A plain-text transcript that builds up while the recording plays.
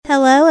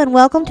and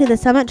welcome to the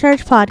Summit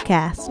Church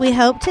podcast. We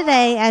hope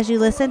today, as you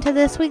listen to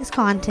this week's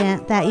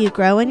content, that you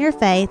grow in your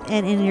faith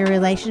and in your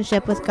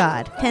relationship with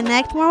God.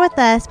 Connect more with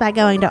us by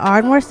going to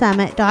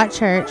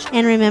ardmoresummit.church,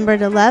 and remember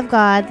to love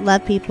God,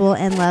 love people,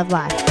 and love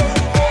life.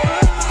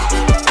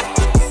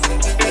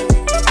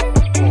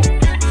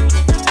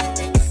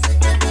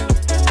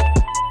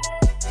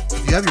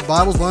 If you have your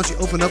Bibles, why don't you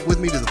open up with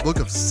me to the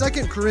book of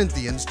 2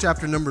 Corinthians,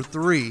 chapter number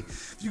 3.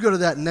 If you go to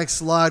that next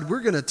slide,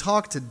 we're going to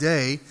talk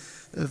today,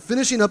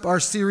 finishing up our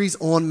series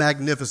on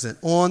Magnificent,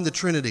 on the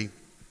Trinity.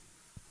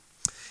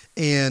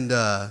 And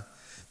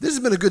this has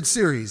been a good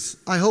series.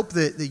 I hope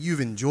that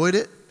you've enjoyed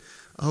it.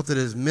 I hope that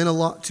it has meant a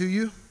lot to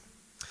you.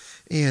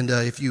 And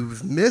if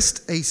you've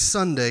missed a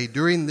Sunday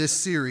during this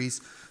series,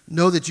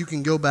 know that you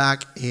can go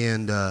back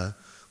and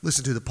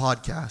listen to the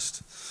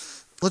podcast.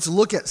 Let's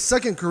look at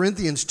 2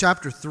 Corinthians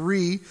chapter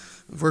 3,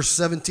 verse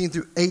 17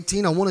 through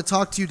 18. I want to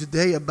talk to you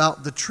today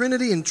about the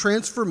Trinity and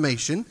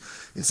transformation.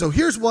 And so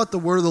here's what the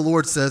word of the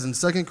Lord says in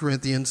 2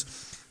 Corinthians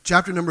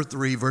chapter number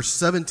 3, verse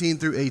 17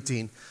 through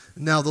 18.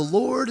 Now the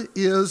Lord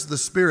is the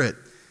Spirit,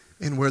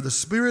 and where the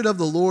Spirit of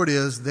the Lord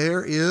is,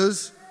 there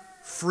is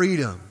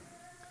freedom.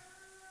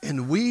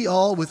 And we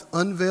all with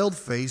unveiled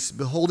face,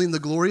 beholding the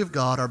glory of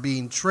God, are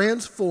being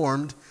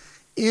transformed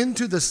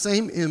into the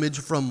same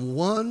image from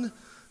one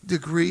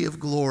degree of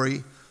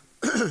glory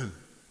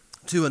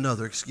to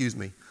another.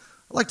 I'd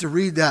like to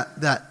read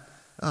that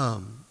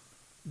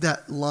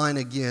line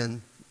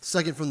again,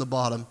 second from the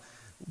bottom.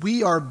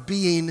 We are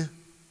being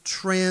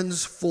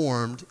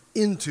transformed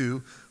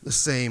into the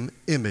same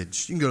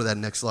image. You can go to that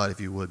next slide if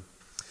you would.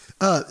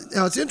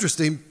 Now it's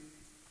interesting.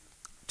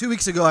 2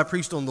 weeks ago I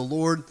preached on the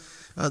Lord,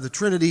 the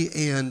Trinity,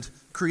 and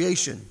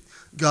creation.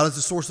 God is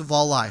the source of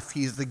all life.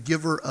 He is the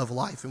giver of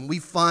life, and we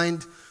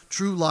find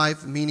true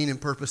life, meaning,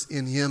 and purpose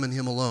in Him and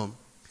Him alone.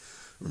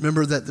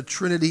 Remember that the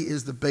Trinity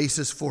is the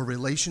basis for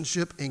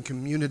relationship and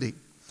community.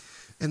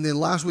 And then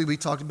last week we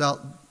talked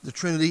about the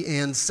Trinity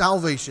and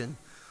salvation.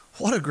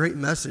 What a great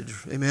message,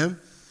 amen?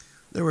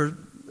 There were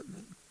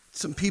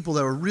some people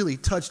that were really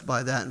touched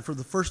by that, and for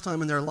the first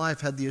time in their life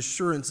had the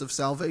assurance of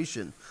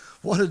salvation.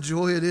 What a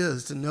joy it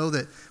is to know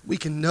that we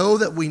can know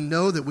that we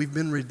know that we've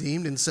been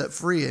redeemed and set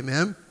free,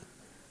 amen?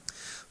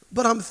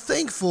 But I'm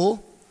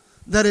thankful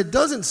that it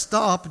doesn't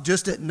stop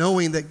just at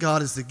knowing that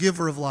God is the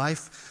giver of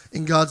life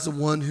and God's the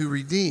one who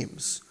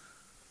redeems.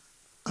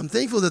 I'm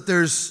thankful that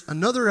there's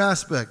another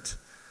aspect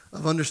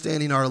of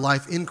understanding our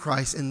life in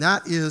Christ, and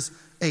that is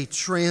a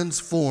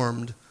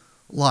transformed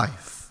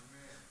life.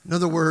 In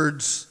other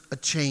words, a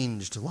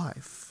changed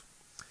life.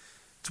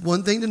 It's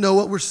one thing to know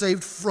what we're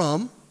saved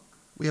from.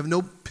 We have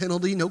no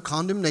penalty, no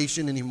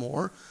condemnation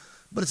anymore.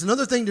 But it's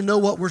another thing to know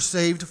what we're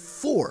saved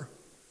for.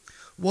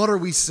 What are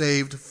we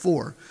saved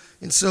for?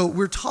 And so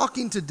we're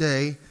talking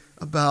today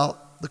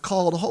about the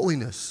call to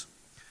holiness.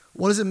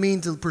 What does it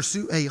mean to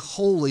pursue a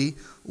holy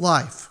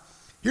life?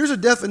 Here's a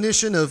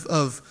definition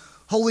of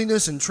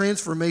holiness and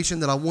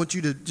transformation that I want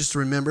you to just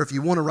remember. If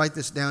you want to write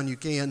this down, you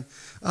can.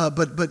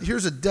 But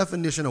here's a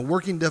definition, a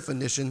working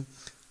definition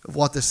of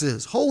what this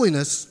is.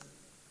 Holiness,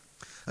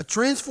 a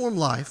transformed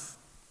life,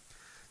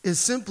 is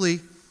simply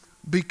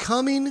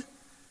becoming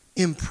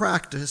in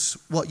practice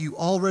what you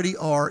already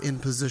are in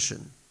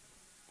position.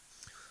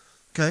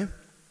 Okay?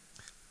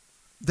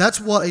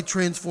 That's what a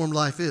transformed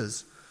life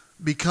is.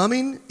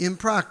 Becoming in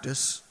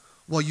practice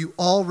what you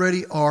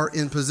already are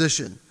in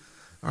position.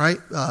 All right?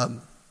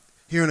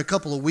 Here in a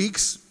couple of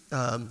weeks,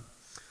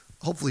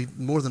 hopefully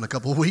more than a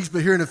couple of weeks,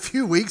 but here in a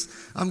few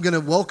weeks, I'm going to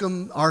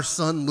welcome our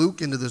son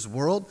Luke into this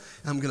world.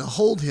 I'm going to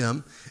hold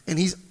him, and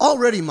he's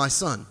already my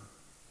son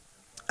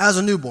as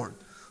a newborn.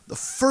 The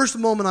first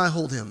moment I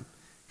hold him,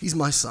 he's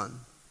my son,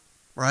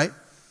 right?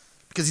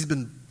 Because he's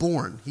been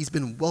born. He's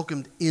been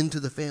welcomed into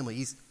the family.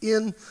 He's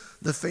in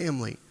the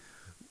family.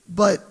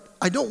 But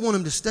I don't want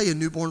him to stay a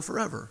newborn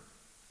forever.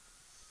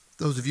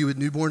 Those of you with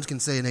newborns can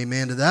say an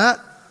amen to that.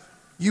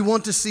 You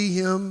want to see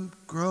him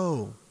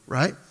grow,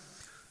 right?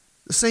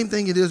 The same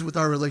thing it is with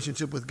our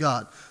relationship with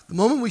God. The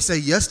moment we say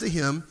yes to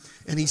Him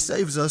and He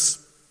saves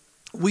us,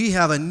 we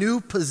have a new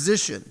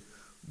position.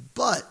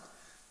 But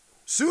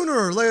sooner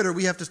or later,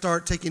 we have to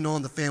start taking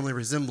on the family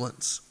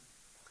resemblance.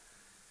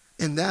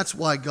 And that's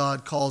why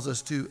God calls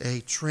us to a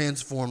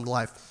transformed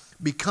life.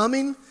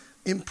 Becoming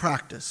in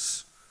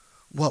practice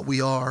what we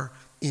are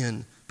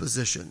in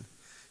position.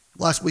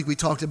 Last week we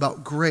talked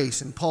about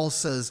grace, and Paul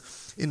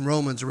says in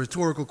Romans, a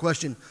rhetorical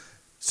question,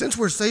 since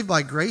we're saved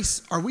by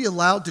grace, are we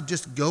allowed to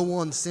just go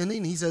on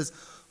sinning? He says,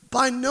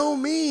 by no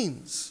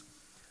means.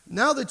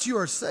 Now that you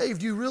are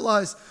saved, you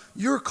realize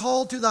you're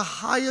called to the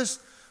highest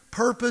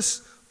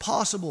purpose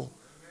possible,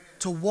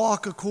 to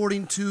walk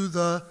according to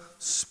the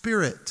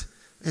Spirit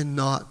and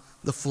not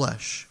the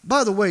flesh.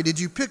 By the way, did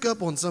you pick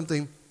up on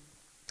something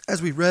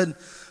as we read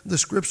the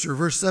scripture?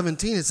 Verse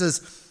 17, it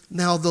says,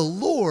 now the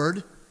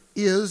Lord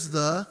is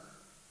the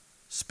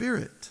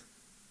Spirit.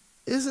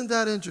 Isn't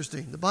that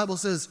interesting? The Bible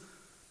says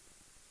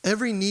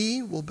every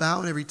knee will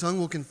bow and every tongue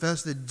will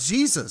confess that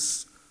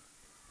Jesus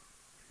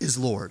is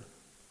Lord.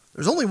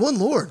 There's only one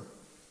Lord.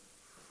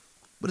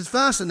 But it's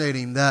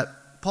fascinating that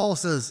Paul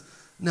says,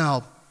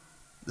 now,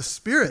 the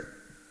Spirit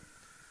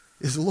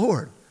is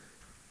Lord.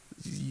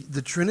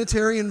 The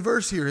Trinitarian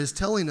verse here is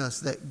telling us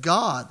that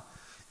God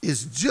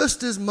is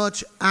just as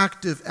much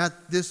active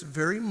at this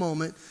very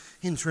moment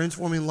in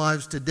transforming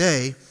lives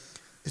today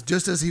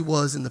just as he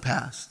was in the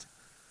past.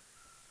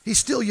 He's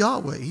still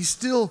Yahweh. He's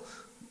still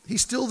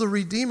the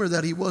Redeemer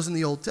that he was in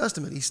the Old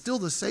Testament. He's still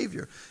the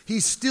Savior.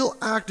 He's still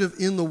active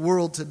in the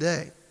world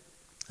today.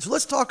 So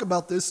let's talk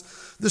about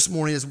this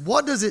morning is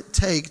what does it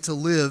take to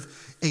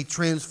live a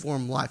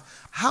transformed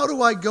life? How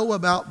do I go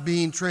about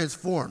being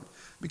transformed?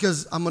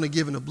 Because I'm going to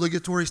give an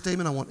obligatory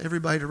statement. I want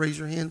everybody to raise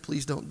your hand.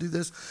 Please don't do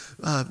this.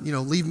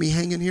 Leave me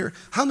hanging here.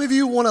 How many of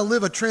you want to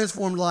live a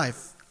transformed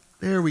life?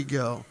 There we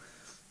go.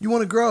 You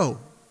want to grow.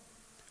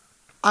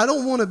 I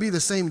don't want to be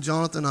the same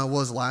Jonathan I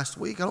was last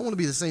week. I don't want to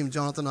be the same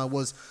Jonathan I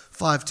was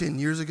 5-10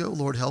 years ago.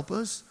 Lord, help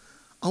us.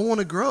 I want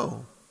to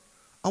grow.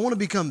 I want to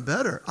become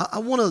better. I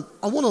want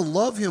to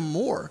love him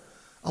more.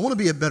 I want to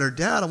be a better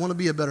dad. I want to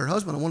be a better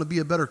husband. I want to be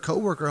a better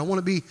coworker. I want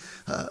to be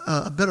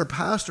a better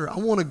pastor. I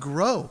want to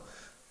grow.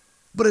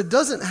 But it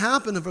doesn't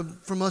happen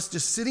from us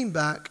just sitting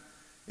back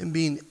and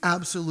being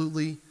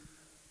absolutely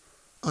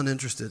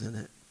uninterested in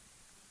it.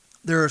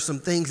 There are some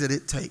things that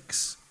it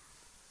takes.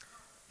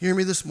 Hear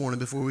me this morning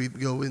before we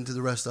go into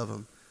the rest of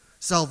them.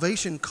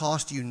 Salvation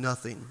cost you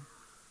nothing.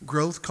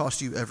 Growth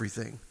cost you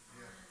everything.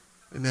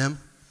 Amen?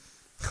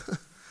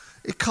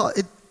 It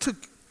took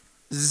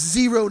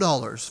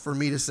 $0 for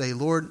me to say,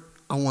 Lord,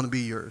 I want to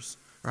be yours.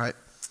 Right?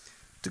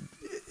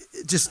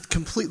 Just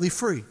completely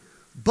free.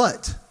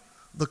 But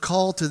the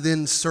call to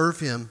then serve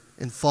him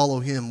and follow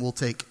him will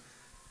take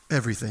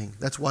everything.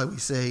 That's why we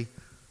say,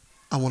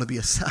 I want to be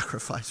a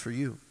sacrifice for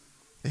you.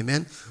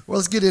 Amen? Well,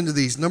 let's get into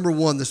these. Number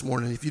one this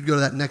morning, if you'd go to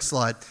that next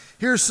slide,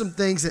 here's some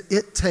things that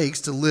it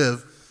takes to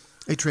live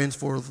a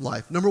transformed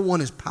life. Number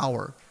one is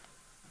power.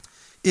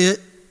 It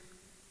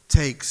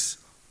takes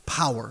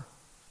power,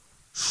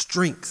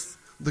 strength.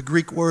 The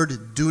Greek word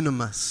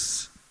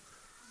dunamis.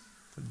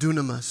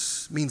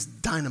 Dunamis means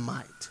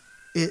dynamite.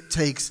 It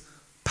takes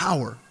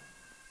power.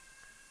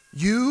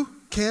 You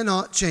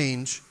cannot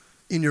change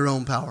in your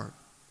own power.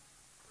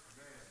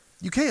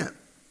 You can't.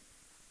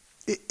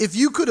 If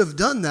you could have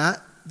done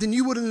that, then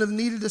you wouldn't have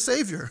needed a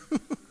Savior.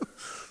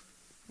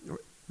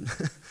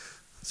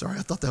 Sorry,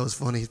 I thought that was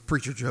funny,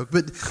 preacher joke.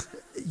 But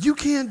you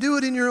can't do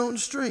it in your own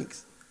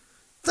strength.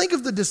 Think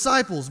of the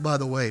disciples, by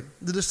the way.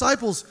 The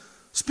disciples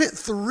spent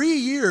 3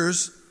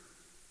 years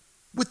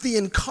with the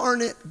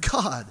incarnate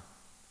God.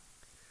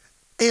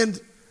 And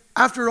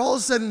after all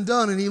is said and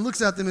done, and he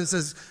looks at them and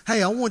says,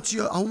 hey, I want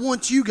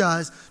you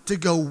guys to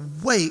go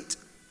wait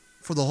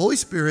for the Holy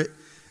Spirit.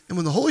 And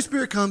when the Holy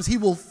Spirit comes, he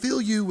will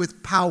fill you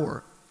with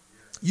power.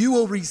 You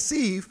will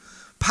receive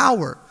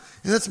power.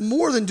 And that's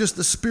more than just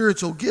the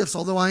spiritual gifts,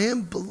 although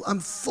I'm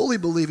fully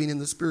believing in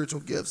the spiritual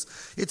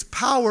gifts. It's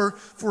power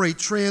for a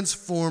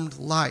transformed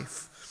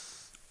life.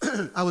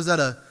 I was at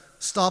a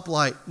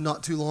stoplight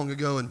not too long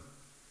ago, and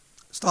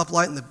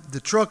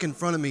the truck in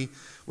front of me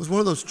was one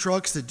of those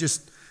trucks that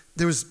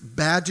there was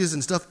badges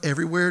and stuff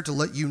everywhere to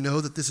let you know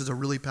that this is a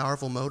really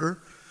powerful motor,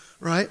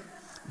 right?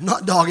 I'm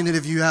not dogging it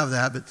if you have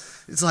that, but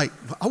it's like,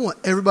 I want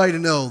everybody to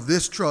know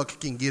this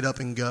truck can get up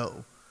and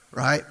go,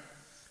 right?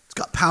 It's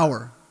got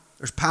power.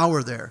 There's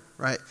power there,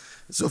 right?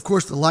 So, of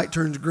course, the light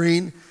turns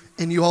green,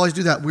 and you always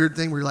do that weird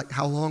thing where you're like,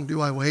 how long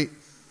do I wait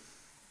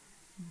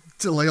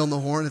to lay on the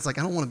horn? It's like,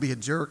 I don't want to be a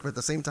jerk, but at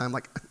the same time,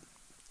 like,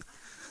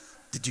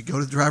 did you go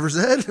to the driver's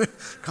ed?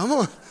 Come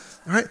on.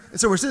 All right. And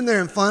so we're sitting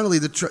there, and finally,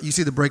 you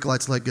see the brake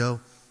lights let go,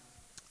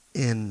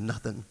 and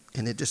nothing.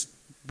 And it just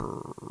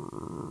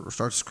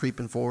starts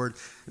creeping forward.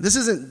 This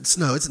isn't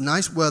snow. It's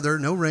nice weather,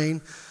 no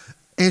rain.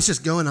 And it's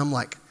just going. I'm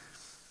like,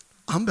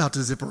 I'm about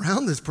to zip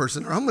around this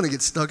person, or I'm going to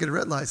get stuck at a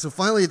red light. So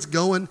finally, it's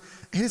going,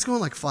 and it's going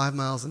like 5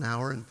 miles an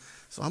hour. And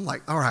so I'm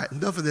like, all right,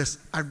 enough of this.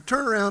 I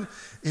turn around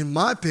in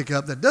my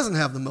pickup that doesn't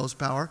have the most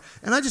power,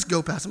 and I just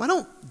go past him. I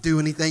don't do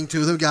anything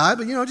to the guy,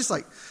 but, just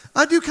like,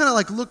 I do kind of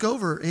like look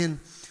over, and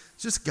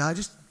it's just a guy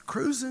just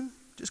cruising.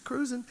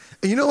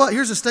 And you know what?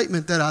 Here's a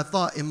statement that I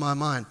thought in my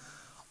mind.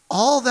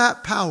 All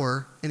that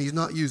power, and he's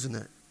not using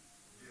it.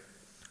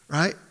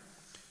 Right?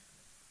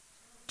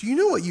 Do you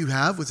know what you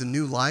have with a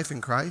new life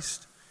in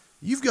Christ?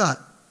 You've got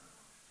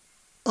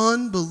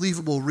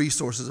unbelievable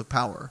resources of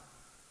power.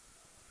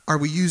 Are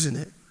we using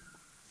it?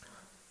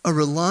 A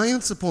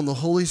reliance upon the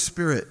Holy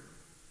Spirit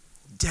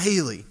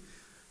daily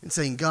and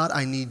saying, God,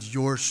 I need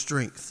your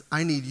strength.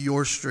 I need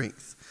your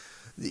strength.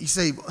 You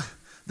say,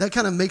 that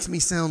kind of makes me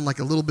sound like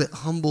a little bit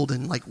humbled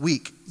and like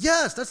weak.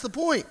 Yes, that's the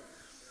point.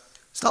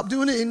 Stop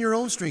doing it in your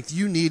own strength.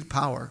 You need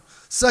power.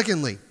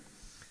 Secondly,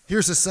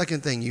 here's the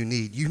second thing you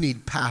need. You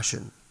need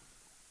passion.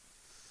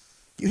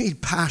 You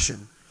need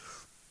passion.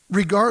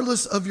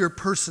 Regardless of your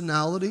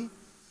personality,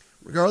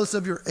 regardless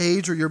of your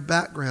age or your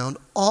background,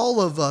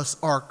 all of us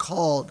are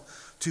called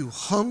to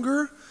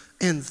hunger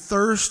and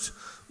thirst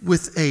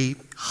with a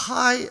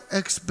high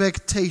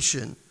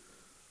expectation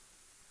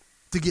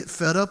to get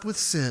fed up with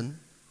sin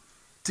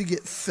to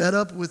get fed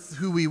up with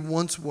who we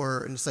once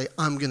were and say,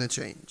 I'm going to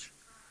change.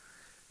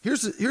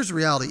 Here's the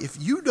reality. If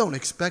you don't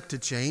expect to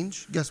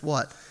change, guess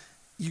what?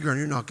 You're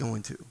not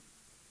going to.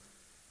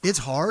 It's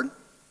hard.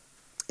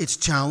 It's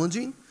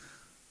challenging.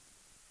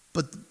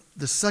 But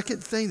the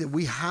second thing that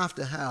we have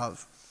to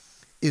have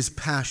is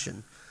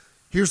passion.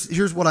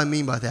 Here's what I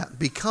mean by that.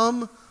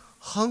 Become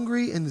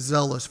hungry and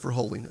zealous for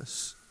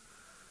holiness.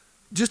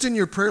 Just in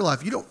your prayer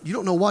life, you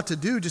don't know what to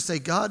do. Just say,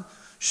 God,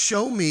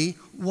 show me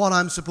what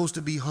I'm supposed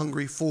to be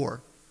hungry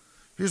for.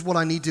 Here's what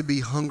I need to be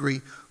hungry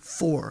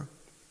for.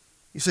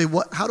 You say,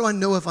 how do I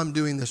know if I'm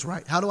doing this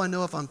right? How do I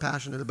know if I'm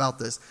passionate about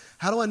this?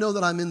 How do I know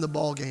that I'm in the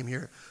ball game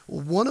here?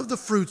 Well, one of the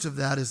fruits of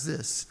that is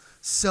this,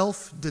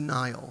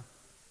 self-denial.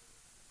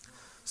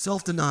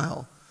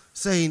 Self-denial.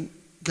 Saying,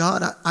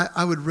 God,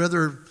 I would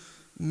rather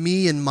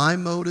me and my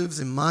motives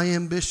and my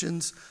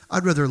ambitions,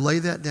 I'd rather lay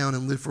that down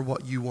and live for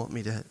what you want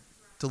me to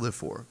live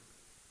for.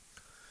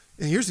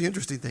 And here's the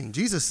interesting thing.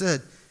 Jesus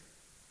said,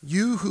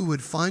 you who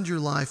would find your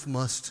life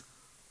must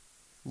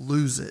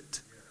lose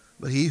it.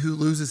 But he who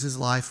loses his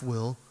life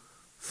will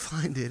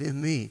find it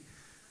in me.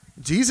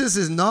 Jesus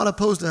is not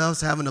opposed to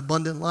us having an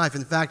abundant life.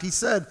 In fact, he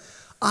said,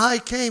 I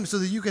came so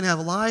that you can have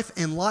life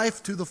and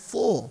life to the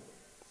full.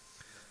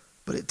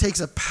 But it takes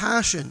a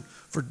passion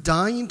for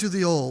dying to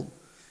the old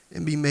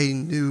and be made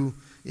new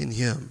in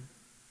him.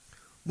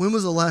 When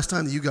was the last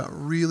time that you got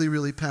really,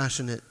 really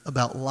passionate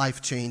about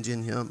life change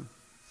in him?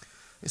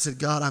 He said,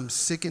 God, I'm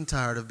sick and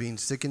tired of being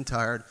sick and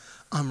tired.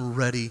 I'm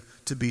ready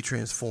to be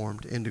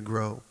transformed and to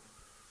grow.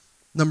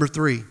 Number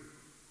 3,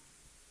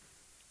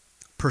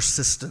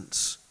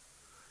 persistence.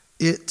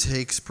 It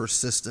takes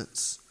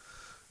persistence.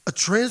 A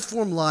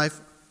transformed life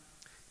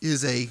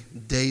is a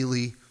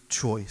daily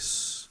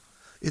choice.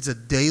 It's a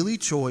daily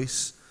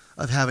choice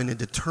of having a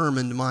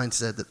determined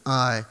mindset that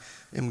I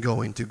am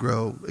going to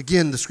grow.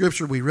 Again, the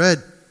scripture we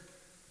read,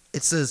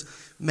 it says,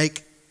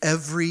 make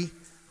every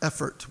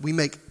effort. We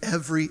make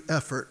every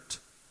effort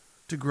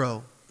to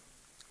grow.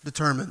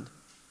 Determined.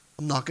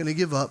 I'm not going to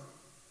give up.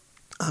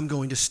 I'm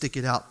going to stick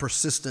it out.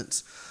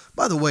 Persistence.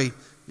 By the way,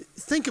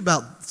 think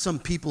about some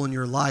people in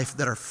your life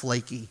that are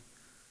flaky.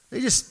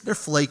 They're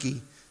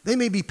flaky. They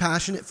may be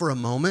passionate for a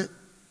moment,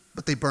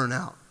 but they burn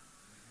out.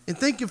 And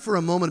think for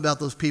a moment about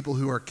those people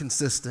who are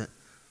consistent,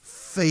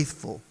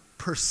 faithful,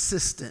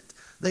 persistent.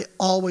 They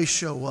always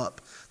show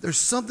up. There's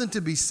something to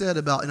be said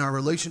about in our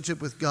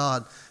relationship with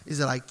God is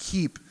that I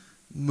keep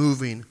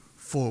moving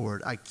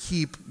forward. I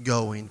keep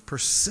going.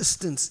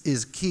 Persistence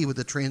is key with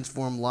a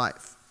transformed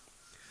life.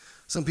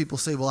 Some people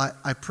say, well,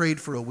 I prayed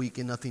for a week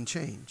and nothing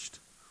changed.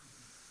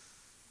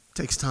 It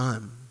takes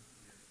time.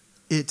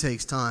 It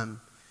takes time.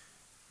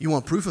 You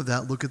want proof of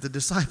that? Look at the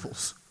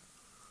disciples.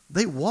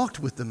 They walked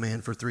with the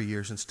man for 3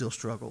 years and still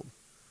struggled.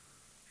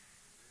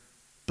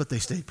 But they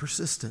stayed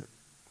persistent.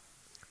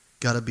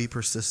 Got to be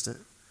persistent.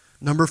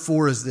 Number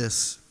 4 is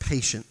this,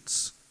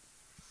 patience.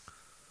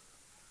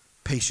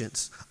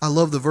 Patience. I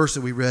love the verse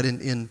that we read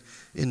in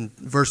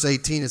verse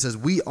 18. It says,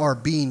 we are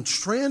being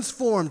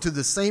transformed to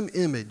the same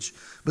image.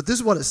 But this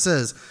is what it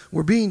says.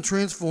 We're being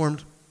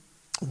transformed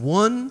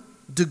 1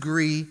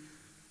 degree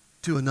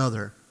to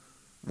another.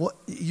 What,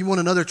 you want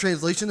another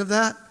translation of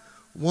that?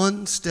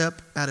 1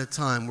 step at a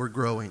time, we're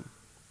growing.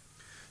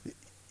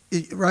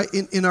 Right?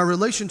 In our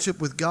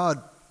relationship with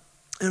God,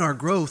 in our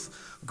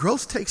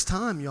growth takes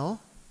time, y'all.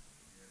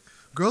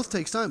 Growth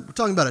takes time. We're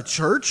talking about a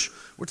church.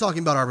 We're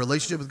talking about our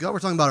relationship with God. We're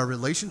talking about our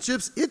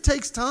relationships. It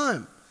takes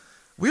time.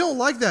 We don't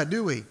like that,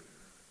 do we?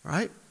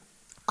 Right?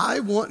 I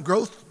want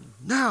growth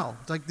now.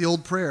 It's like the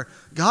old prayer.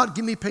 God,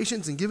 give me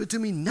patience and give it to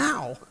me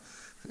now.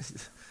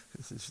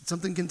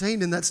 Something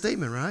contained in that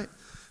statement, right?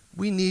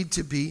 We need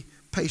to be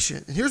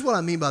patient. And here's what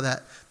I mean by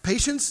that.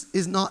 Patience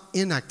is not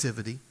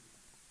inactivity.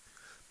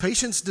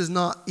 Patience does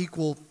not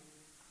equal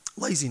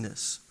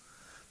laziness.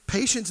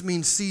 Patience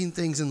means seeing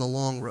things in the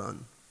long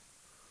run.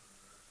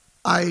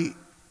 I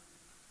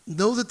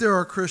know that there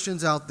are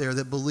Christians out there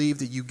that believe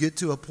that you get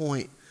to a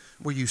point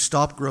where you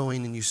stop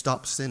growing and you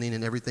stop sinning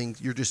and everything,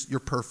 you're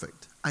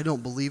perfect. I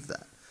don't believe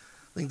that.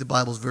 I think the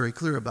Bible's very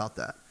clear about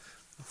that.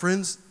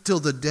 Friends, till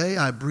the day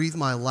I breathe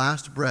my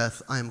last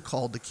breath, I am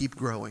called to keep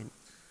growing.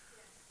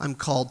 I'm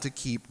called to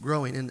keep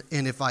growing.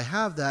 And if I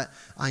have that,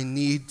 I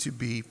need to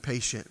be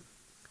patient.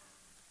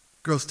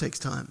 Growth takes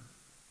time.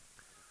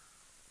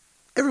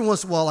 Every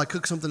once in a while, I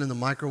cook something in the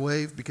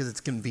microwave because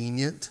it's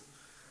convenient.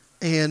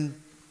 And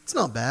it's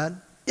not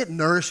bad. It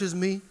nourishes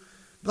me.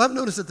 But I've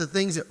noticed that the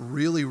things that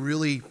really,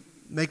 really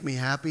make me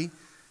happy,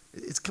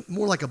 it's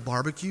more like a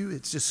barbecue.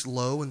 It's just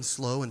slow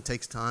and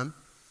takes time.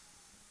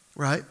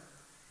 Right?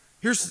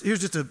 Here's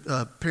just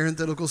a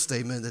parenthetical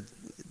statement that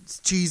it's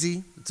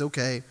cheesy. It's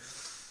okay.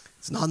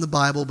 It's not in the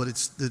Bible, but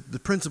it's the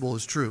principle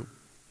is true.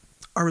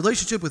 Our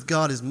relationship with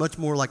God is much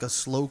more like a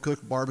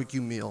slow-cooked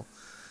barbecue meal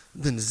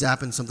than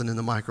zapping something in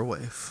the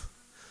microwave.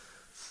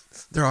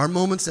 There are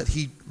moments that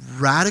he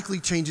radically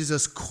changes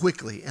us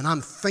quickly, and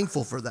I'm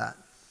thankful for that.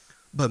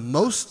 But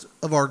most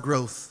of our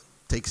growth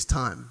takes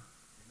time.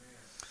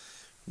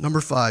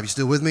 Number 5, you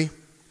still with me?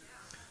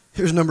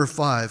 Here's number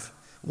 5.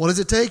 What does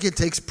it take? It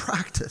takes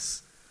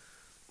practice.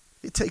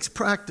 It takes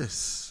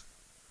practice.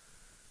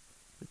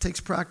 It takes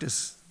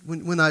practice.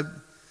 When I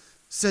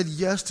said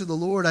yes to the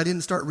Lord, I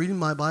didn't start reading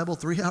my Bible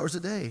 3 hours a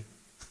day.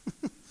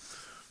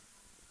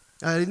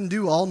 I didn't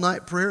do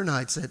all-night prayer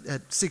nights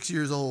at 6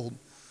 years old.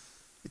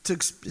 It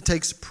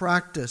takes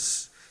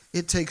practice.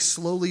 It takes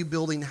slowly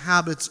building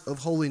habits of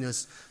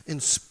holiness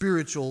and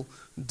spiritual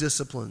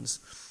disciplines.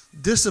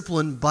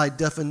 Discipline, by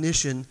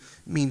definition,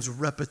 means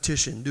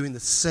repetition, doing the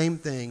same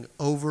thing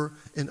over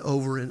and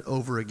over and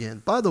over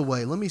again. By the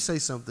way, let me say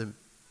something.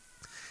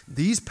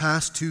 These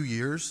past 2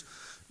 years,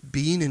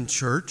 being in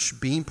church,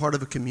 being part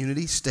of a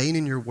community, staying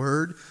in your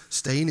word,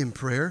 staying in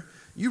prayer,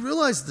 you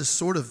realize the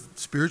sort of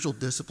spiritual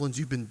disciplines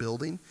you've been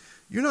building,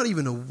 you're not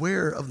even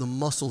aware of the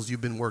muscles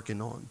you've been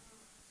working on.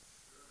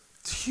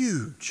 It's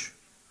huge.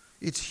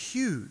 It's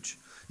huge.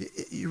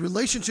 Your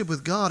relationship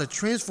with God, a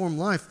transformed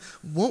life,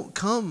 won't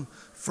come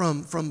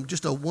from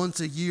just a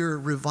once-a-year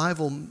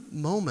revival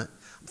moment.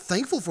 I'm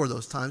thankful for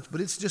those times,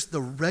 but it's just the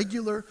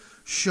regular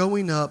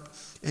showing up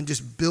and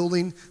just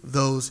building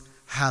those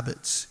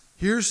habits.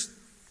 Here's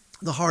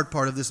the hard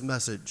part of this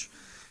message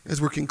as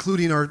we're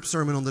concluding our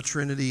sermon on the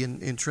Trinity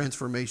and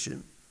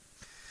transformation.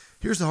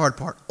 Here's the hard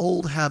part.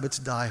 Old habits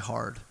die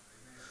hard.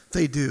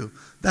 They do.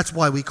 That's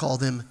why we call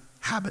them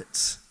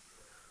habits.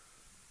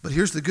 But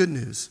here's the good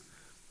news.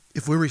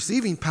 If we're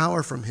receiving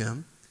power from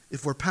Him,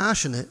 if we're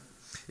passionate,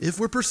 if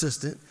we're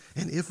persistent,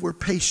 and if we're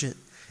patient,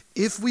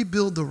 if we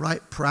build the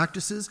right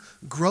practices,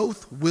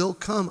 growth will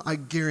come. I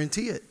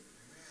guarantee it.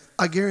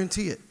 I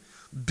guarantee it.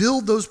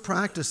 Build those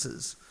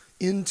practices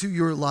into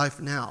your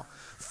life now.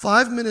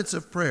 5 minutes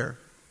of prayer,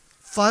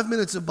 5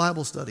 minutes of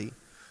Bible study,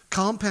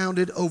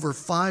 compounded over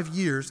 5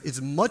 years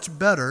is much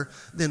better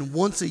than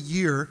once a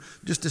year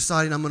just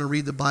deciding I'm going to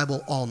read the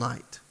Bible all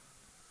night.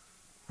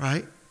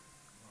 Right?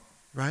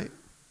 Right?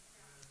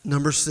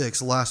 Number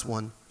 6, last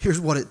one. Here's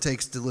what it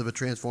takes to live a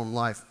transformed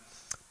life.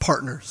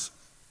 Partners.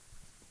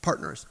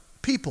 Partners.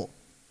 People.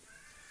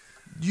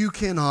 You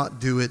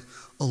cannot do it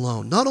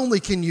alone. Not only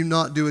can you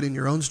not do it in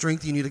your own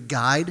strength, you need a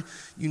guide.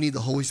 You need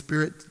the Holy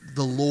Spirit,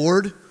 the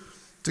Lord,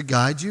 to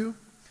guide you.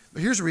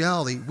 But here's the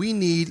reality. We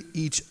need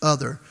each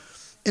other.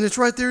 And it's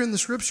right there in the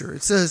scripture.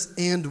 It says,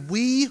 and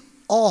we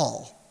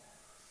all,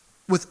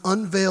 with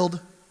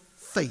unveiled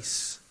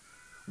face,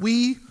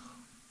 we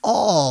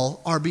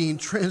all are being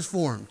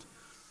transformed.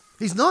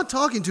 He's not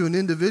talking to an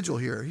individual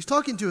here. He's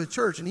talking to a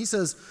church, and he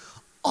says,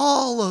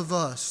 all of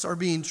us are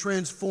being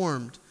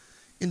transformed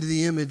into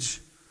the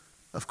image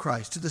of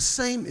Christ, to the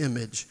same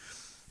image.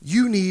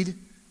 You need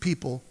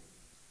people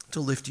to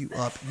lift you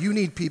up. You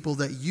need people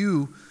that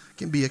you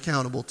can be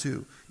accountable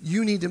to.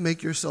 You need to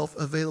make yourself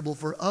available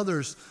for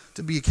others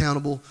to be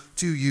accountable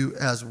to you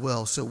as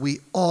well. So we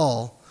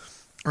all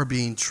are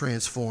being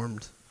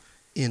transformed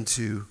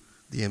into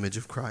the image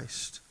of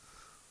Christ.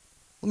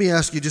 Let me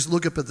ask you, just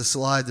look up at the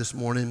slide this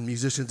morning,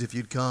 musicians, if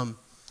you'd come.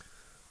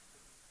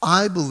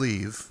 I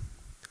believe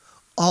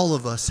all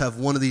of us have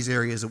one of these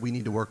areas that we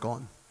need to work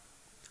on.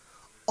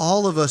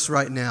 All of us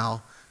right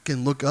now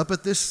can look up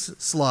at this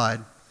slide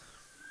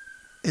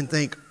and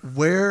think,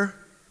 where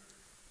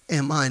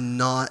am I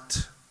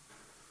not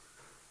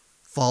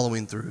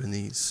following through in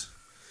these?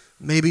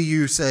 Maybe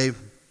you say,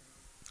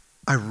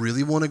 I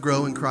really want to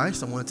grow in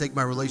Christ. I want to take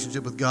my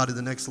relationship with God to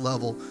the next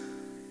level.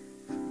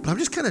 But I'm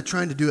just kind of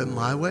trying to do it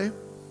my way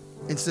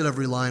instead of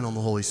relying on the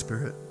Holy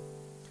Spirit.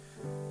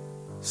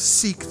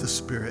 Seek the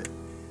Spirit.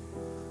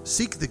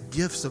 Seek the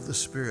gifts of the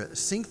Spirit.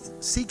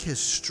 Seek His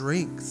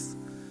strength.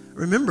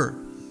 Remember,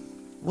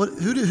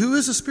 who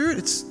is the Spirit?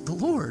 It's the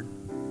Lord.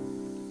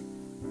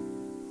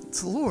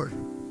 It's the Lord.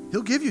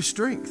 He'll give you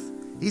strength.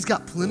 He's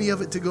got plenty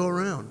of it to go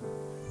around.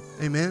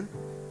 Amen?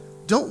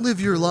 Don't live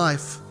your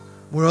life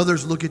where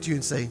others look at you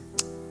and say,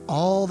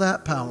 all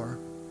that power,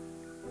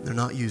 they're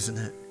not using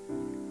it.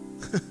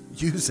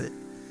 Use it.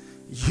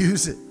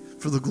 Use it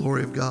for the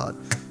glory of God.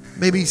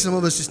 Maybe some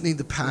of us just need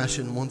the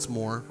passion once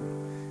more.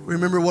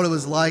 Remember what it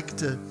was like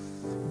to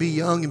be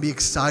young and be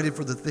excited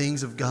for the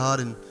things of God,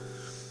 and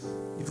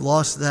you've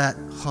lost that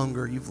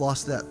hunger. You've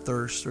lost that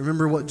thirst.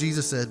 Remember what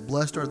Jesus said,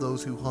 blessed are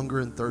those who hunger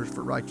and thirst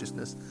for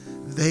righteousness.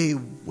 They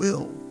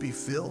will be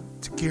filled,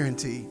 to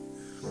guarantee.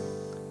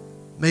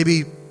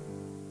 Maybe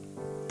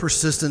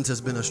persistence has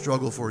been a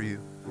struggle for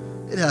you.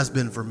 It has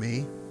been for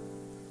me.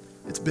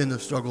 It's been a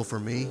struggle for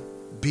me.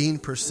 Being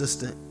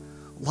persistent.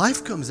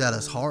 Life comes at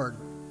us hard.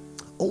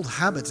 Old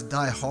habits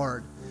die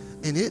hard.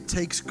 And it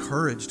takes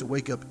courage to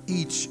wake up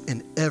each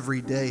and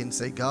every day and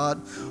say,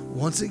 God,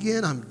 once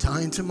again, I'm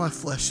dying to my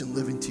flesh and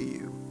living to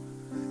you.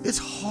 It's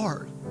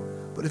hard.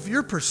 But if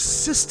you're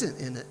persistent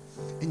in it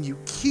and you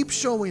keep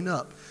showing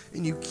up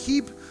and you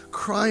keep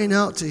crying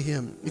out to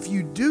Him, if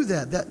you do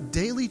that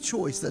daily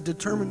choice, that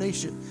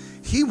determination,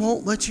 He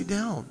won't let you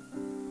down.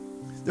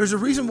 There's a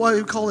reason why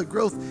we call it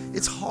growth.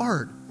 It's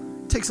hard.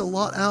 It takes a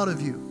lot out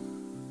of you.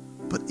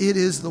 But it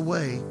is the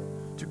way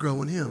to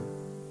grow in Him.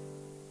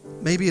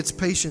 Maybe it's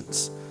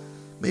patience.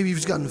 Maybe you've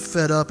just gotten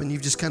fed up and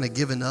you've just kind of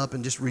given up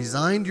and just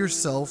resigned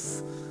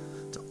yourself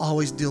to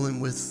always dealing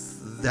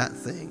with that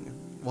thing,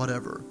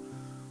 whatever.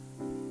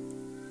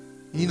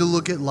 You need to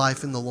look at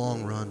life in the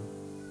long run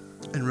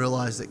and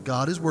realize that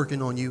God is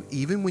working on you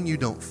even when you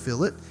don't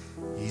feel it.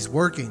 He's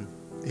working.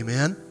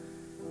 Amen?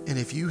 And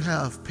if you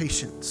have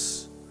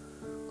patience,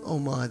 oh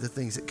my, the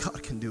things that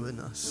God can do in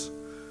us.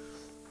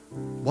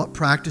 What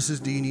practices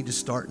do you need to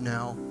start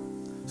now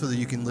so that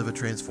you can live a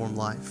transformed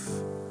life?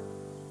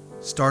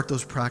 Start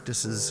those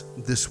practices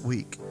this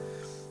week.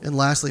 And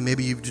lastly,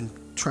 maybe you've been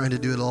trying to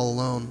do it all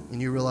alone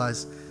and you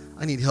realize,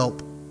 I need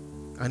help.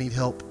 I need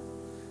help.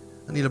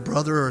 I need a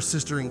brother or a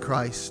sister in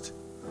Christ.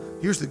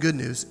 Here's the good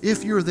news.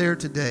 If you're there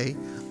today,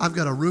 I've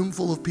got a room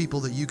full of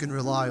people that you can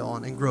rely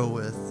on and grow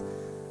with,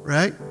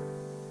 right?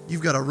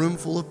 You've got a room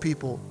full of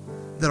people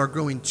that are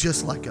growing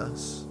just like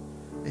us.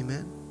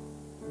 Amen.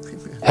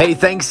 Amen. Hey,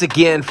 thanks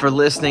again for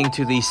listening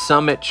to the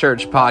Summit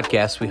Church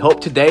podcast. We hope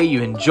today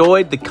you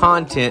enjoyed the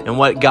content and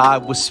what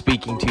God was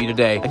speaking to you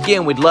today.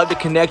 Again, we'd love to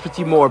connect with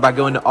you more by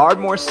going to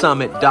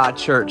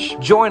ardmoresummit.church.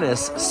 Join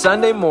us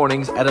Sunday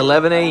mornings at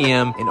 11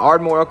 a.m. in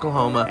Ardmore,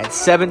 Oklahoma at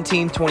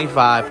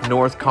 1725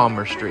 North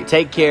Commerce Street.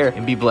 Take care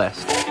and be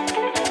blessed.